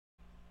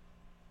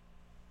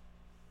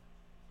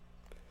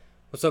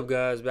What's up,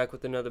 guys? Back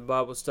with another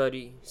Bible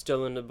study,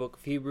 still in the book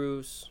of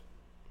Hebrews.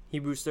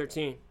 Hebrews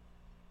 13.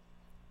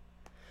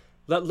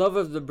 Let love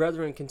of the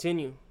brethren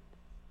continue.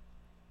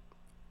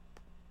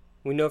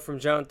 We know from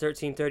John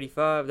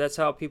 13:35, that's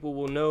how people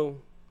will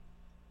know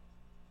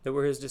that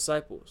we're his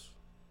disciples,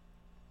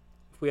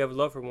 if we have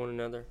love for one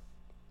another.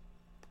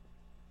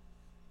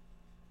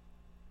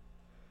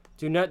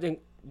 Do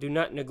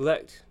not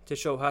neglect to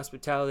show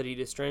hospitality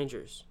to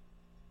strangers,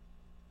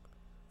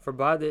 for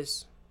by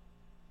this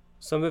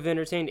some have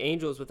entertained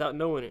angels without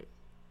knowing it.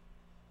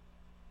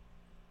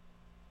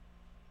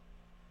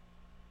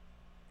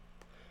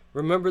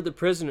 Remember the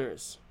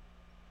prisoners,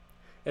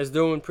 as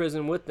though in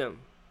prison with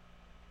them,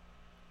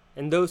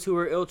 and those who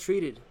are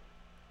ill-treated,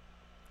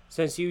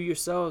 since you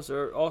yourselves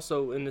are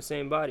also in the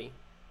same body.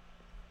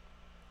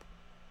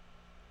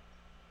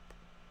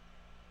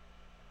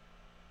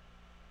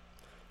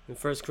 In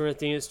 1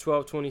 Corinthians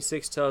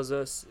 12:26 tells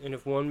us, and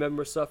if one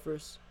member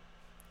suffers,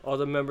 all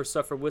the members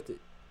suffer with it.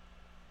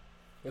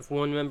 If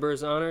one member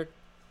is honored,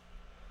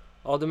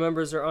 all the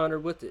members are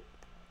honored with it.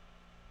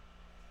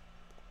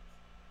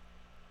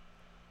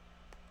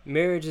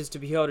 Marriage is to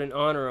be held in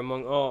honor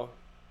among all,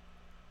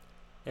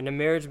 and the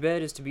marriage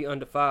bed is to be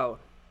undefiled.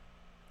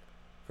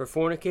 For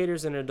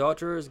fornicators and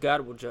adulterers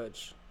God will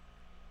judge.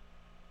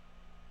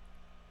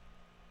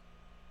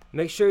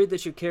 Make sure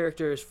that your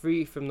character is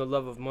free from the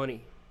love of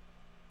money.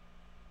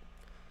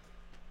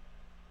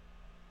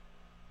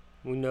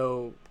 We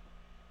know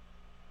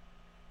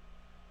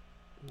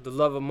the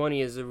love of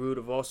money is the root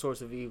of all sorts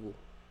of evil,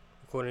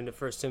 according to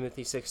 1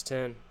 Timothy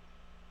 6:10.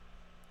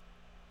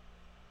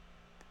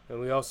 And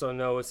we also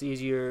know it's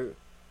easier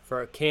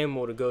for a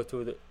camel to go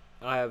through the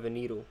eye of a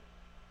needle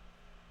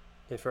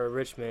than for a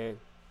rich man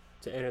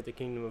to enter the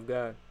kingdom of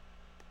God.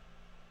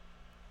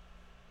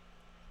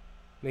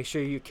 Make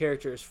sure your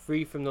character is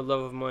free from the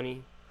love of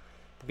money,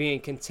 being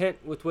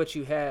content with what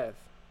you have.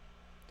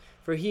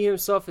 For he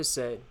himself has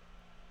said,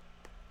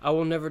 I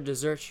will never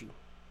desert you,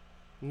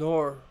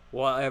 nor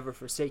will I ever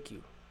forsake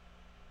you.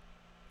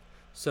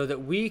 So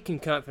that we can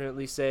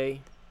confidently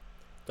say,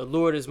 the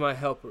Lord is my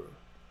helper.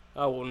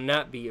 I will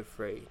not be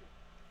afraid.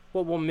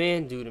 What will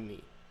man do to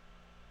me?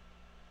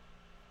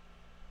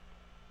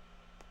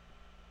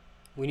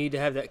 We need to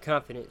have that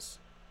confidence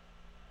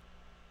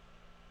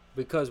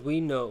because we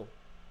know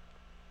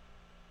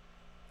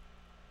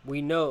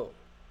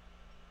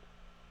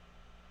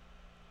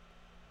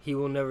he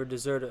will never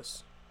desert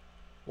us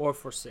or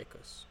forsake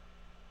us.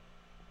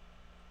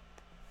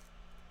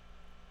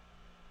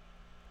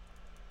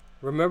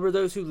 Remember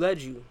those who led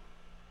you,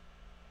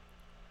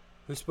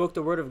 who spoke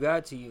the word of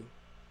God to you.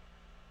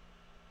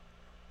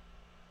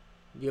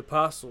 The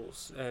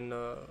apostles and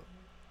the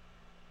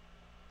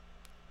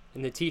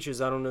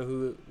teachers. I don't know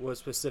who it was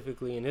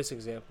specifically in this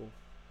example,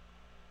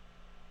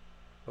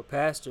 but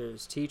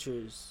pastors,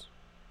 teachers,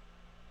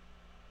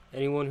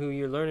 anyone who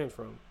you're learning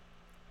from,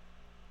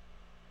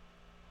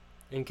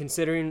 and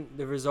considering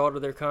the result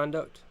of their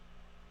conduct,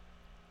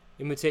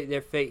 imitate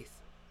their faith.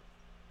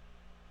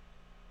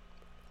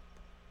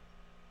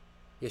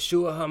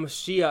 Yeshua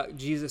HaMashiach,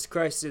 Jesus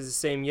Christ, is the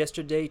same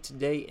yesterday,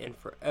 today, and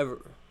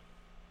forever.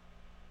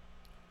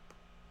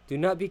 Do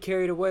not be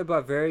carried away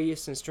by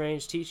various and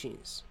strange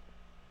teachings.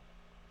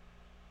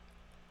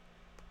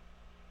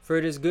 For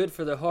it is good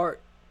for the heart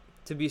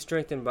to be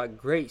strengthened by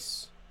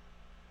grace,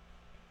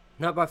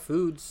 not by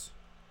foods,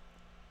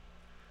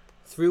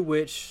 through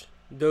which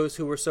those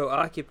who were so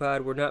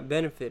occupied were not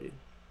benefited.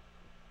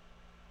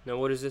 Now,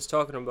 what is this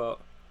talking about?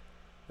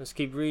 Let's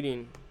keep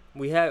reading.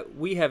 We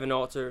have an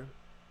altar.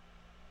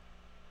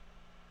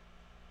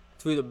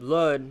 Through the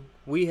blood,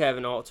 we have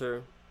an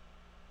altar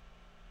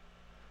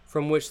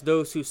from which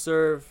those who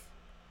serve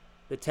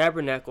the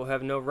tabernacle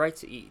have no right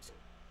to eat.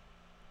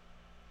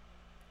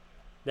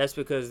 That's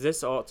because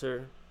this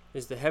altar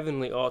is the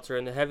heavenly altar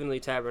and the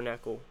heavenly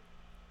tabernacle,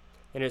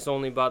 and it's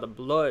only by the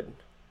blood.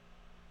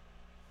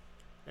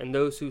 And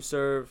those who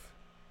serve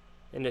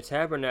in the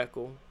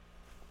tabernacle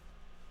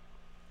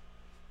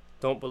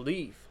don't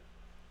believe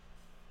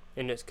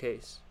in this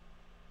case.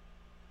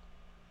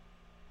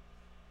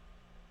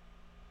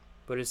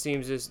 But it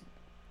seems this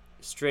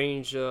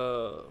strange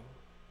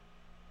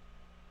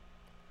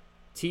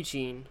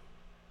teaching,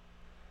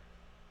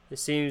 it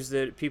seems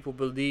that people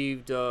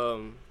believed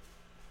the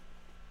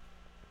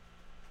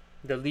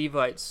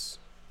Levites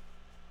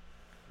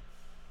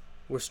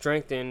were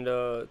strengthened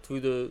through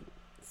the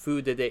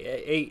food that they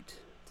ate,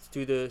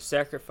 through the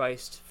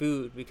sacrificed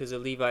food, because the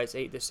Levites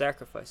ate the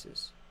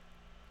sacrifices.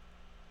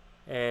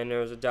 And there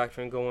was a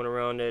doctrine going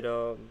around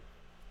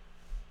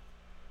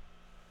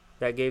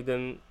that gave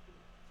them,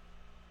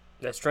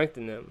 that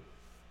strengthened them.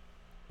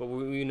 But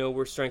we know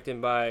we're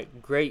strengthened by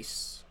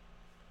grace,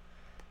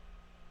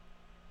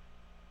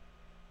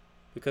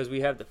 because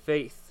we have the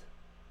faith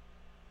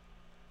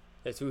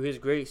that through his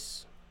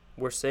grace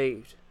we're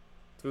saved.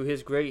 Through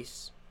his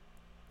grace,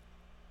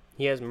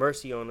 he has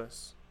mercy on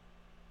us.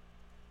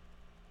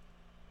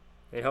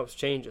 It helps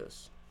change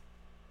us.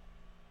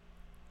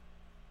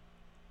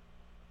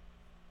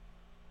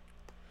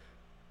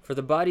 For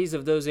the bodies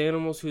of those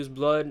animals whose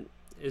blood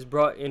is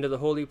brought into the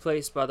holy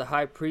place by the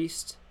high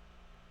priest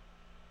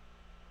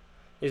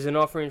as an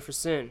offering for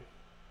sin,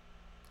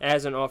 are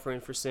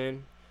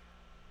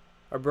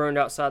burned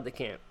outside the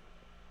camp.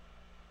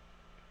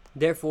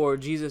 Therefore,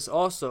 Jesus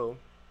also,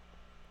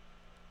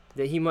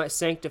 that he might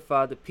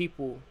sanctify the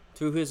people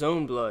through his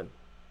own blood,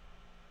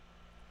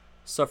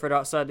 suffered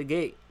outside the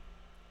gate.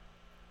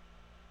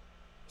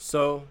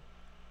 So,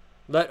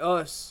 let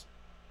us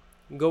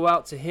go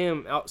out to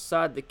him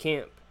outside the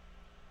camp,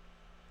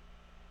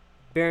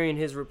 bearing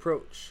his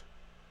reproach.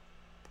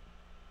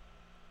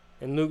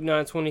 And Luke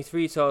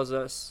 9:23 tells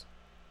us,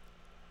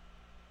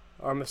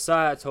 our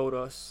Messiah told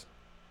us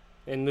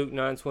in Luke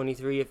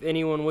 9:23, if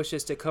anyone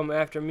wishes to come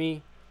after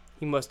me,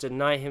 he must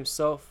deny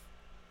himself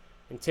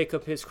and take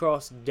up his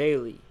cross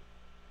daily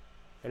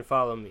and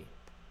follow me.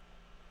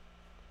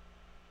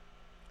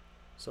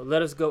 So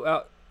let us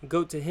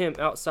go to him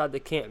outside the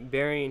camp,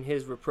 bearing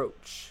his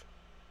reproach,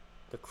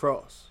 the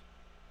cross.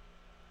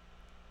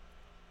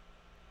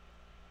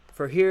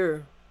 For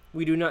here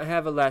we do not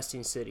have a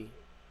lasting city,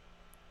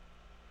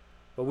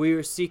 but we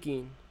are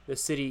seeking the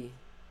city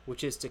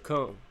which is to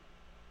come,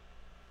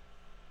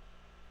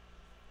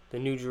 the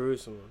New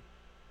Jerusalem.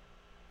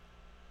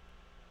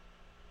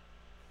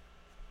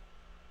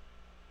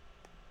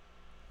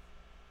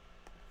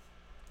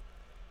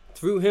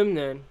 Through him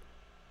then,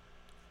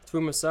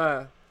 through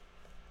Messiah,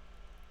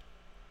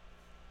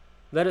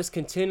 let us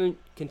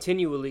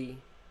continually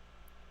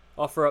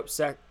offer up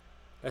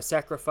a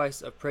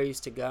sacrifice of praise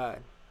to God.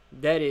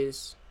 That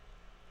is,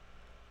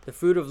 the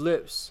fruit of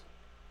lips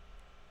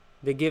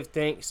that give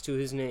thanks to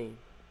his name.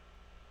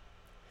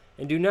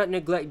 And do not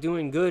neglect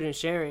doing good and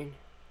sharing,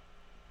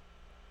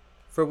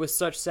 for with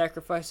such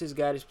sacrifices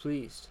God is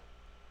pleased.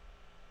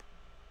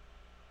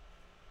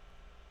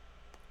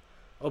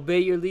 Obey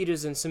your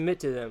leaders and submit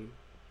to them.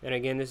 And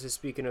again, this is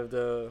speaking of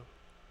the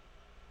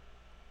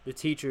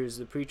teachers,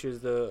 the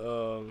preachers,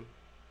 the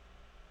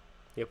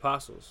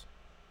apostles.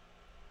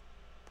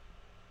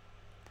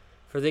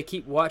 For they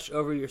keep watch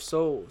over your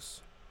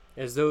souls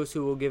as those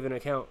who will give an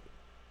account.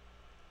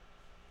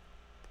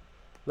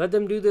 Let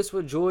them do this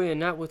with joy and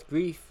not with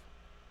grief,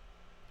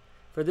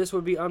 for this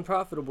would be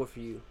unprofitable for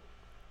you.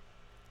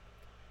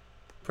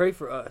 Pray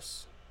for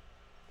us,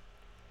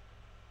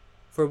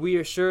 for we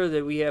are sure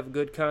that we have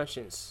good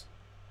conscience,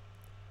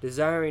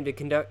 desiring to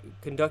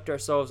conduct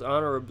ourselves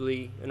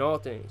honorably in all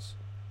things.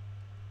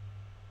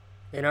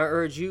 And I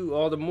urge you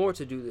all the more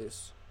to do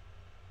this,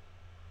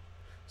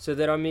 so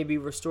that I may be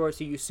restored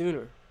to you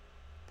sooner.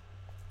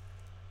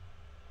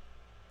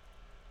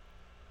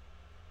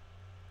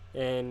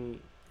 And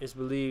it's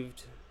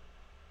believed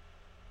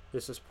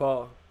this is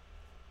Paul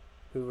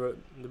who wrote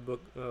the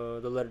book,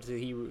 the letter to the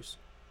Hebrews.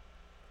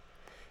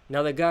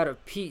 Now the God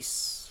of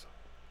peace,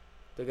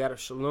 the God of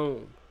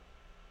shalom,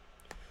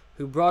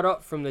 who brought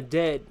up from the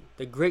dead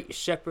the great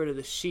shepherd of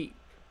the sheep.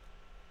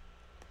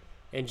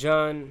 And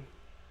John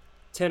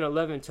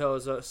 10:11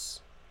 tells us,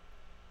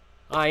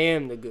 I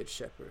am the good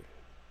shepherd.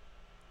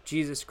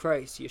 Jesus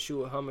Christ,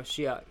 Yeshua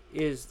HaMashiach,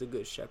 is the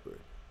good shepherd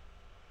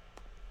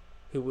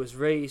who was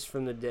raised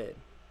from the dead.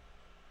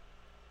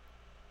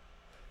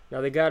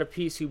 Now the God of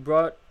peace, who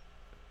brought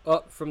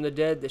up from the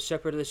dead the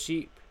shepherd of the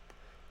sheep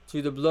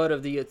through the blood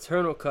of the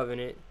eternal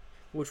covenant,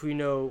 which we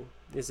know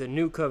is a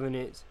new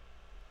covenant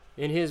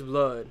in his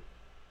blood,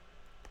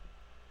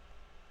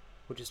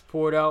 which is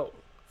poured out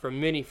for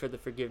many for the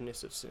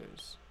forgiveness of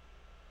sins.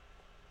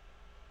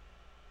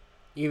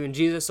 Even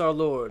Jesus our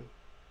Lord,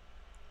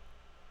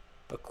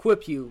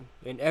 equip you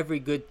in every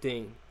good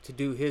thing to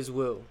do his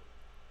will,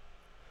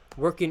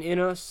 working in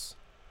us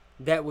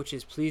that which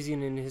is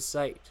pleasing in his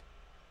sight,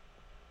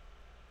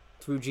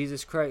 through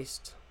Jesus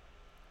Christ,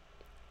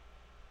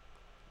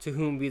 to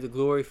whom be the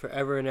glory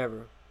forever and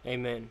ever.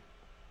 Amen.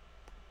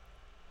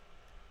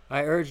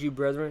 I urge you,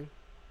 brethren,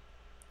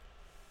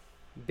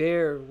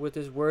 bear with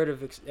this word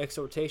of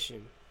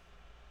exhortation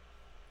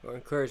or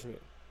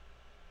encouragement,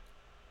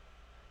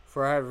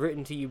 for I have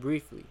written to you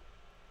briefly.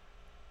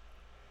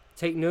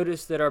 Take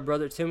notice that our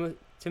brother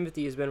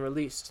Timothy has been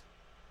released,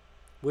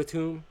 with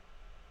whom,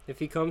 if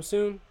he comes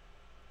soon,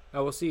 I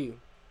will see you.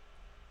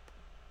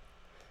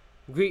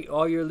 Greet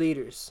all your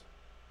leaders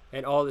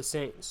and all the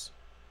saints.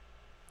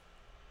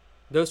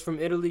 Those from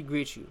Italy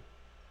greet you.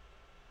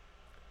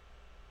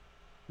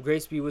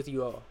 Grace be with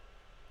you all.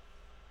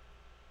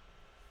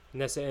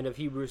 And that's the end of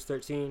Hebrews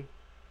 13.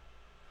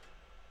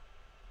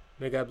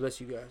 May God bless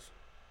you guys.